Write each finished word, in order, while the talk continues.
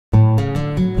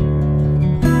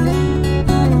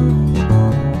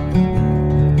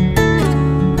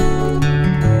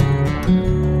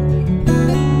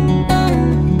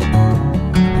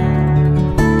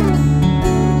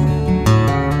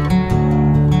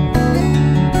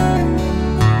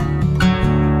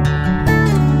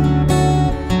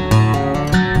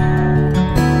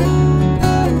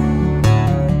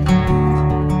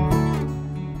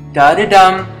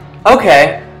Da-da-dum.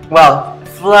 Okay, well,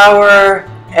 flour,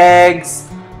 eggs.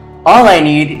 All I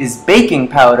need is baking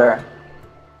powder.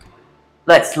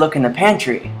 Let's look in the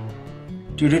pantry.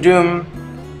 Doo-doo-doom.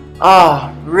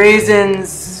 Ah,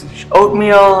 raisins,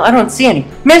 oatmeal. I don't see any.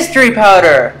 Mystery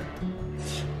powder.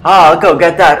 Ah, I'll go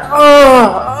get that.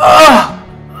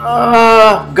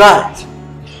 Got it.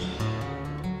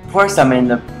 Pour some in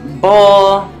the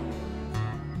bowl.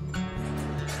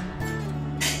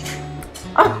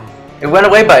 Ah, it went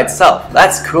away by itself.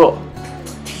 That's cool.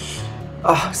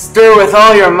 Oh, stir with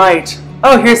all your might.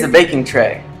 Oh, here's the baking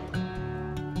tray.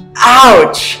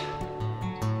 Ouch!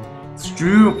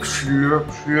 Sloop,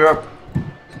 sloop, sloop.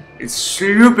 It's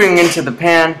slooping into the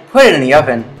pan. Put it in the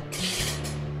oven.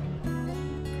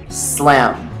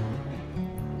 Slam.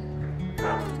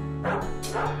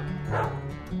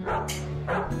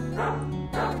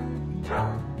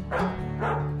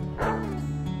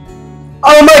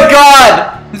 Oh my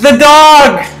god! The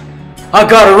dog! I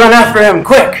gotta run after him,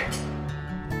 quick!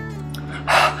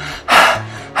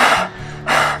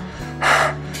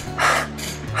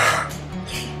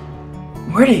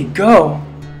 Where'd he go?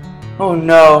 Oh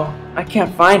no, I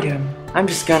can't find him. I'm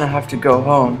just gonna have to go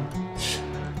home.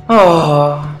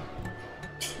 Oh.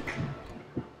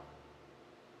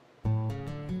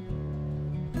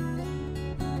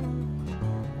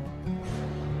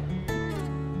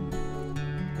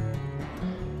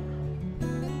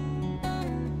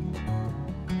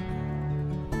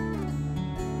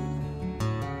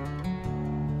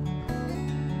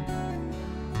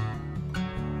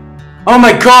 Oh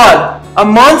my god! A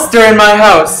monster in my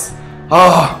house!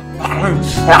 Oh.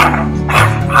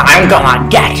 I'm gonna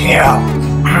get you!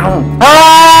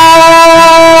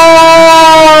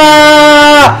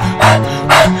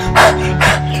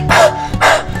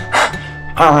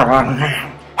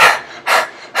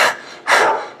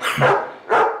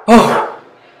 Oh.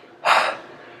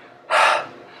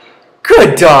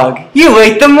 Good dog! You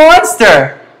ate the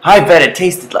monster! I bet it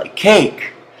tasted like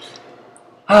cake.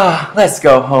 Ah, let's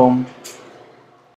go home.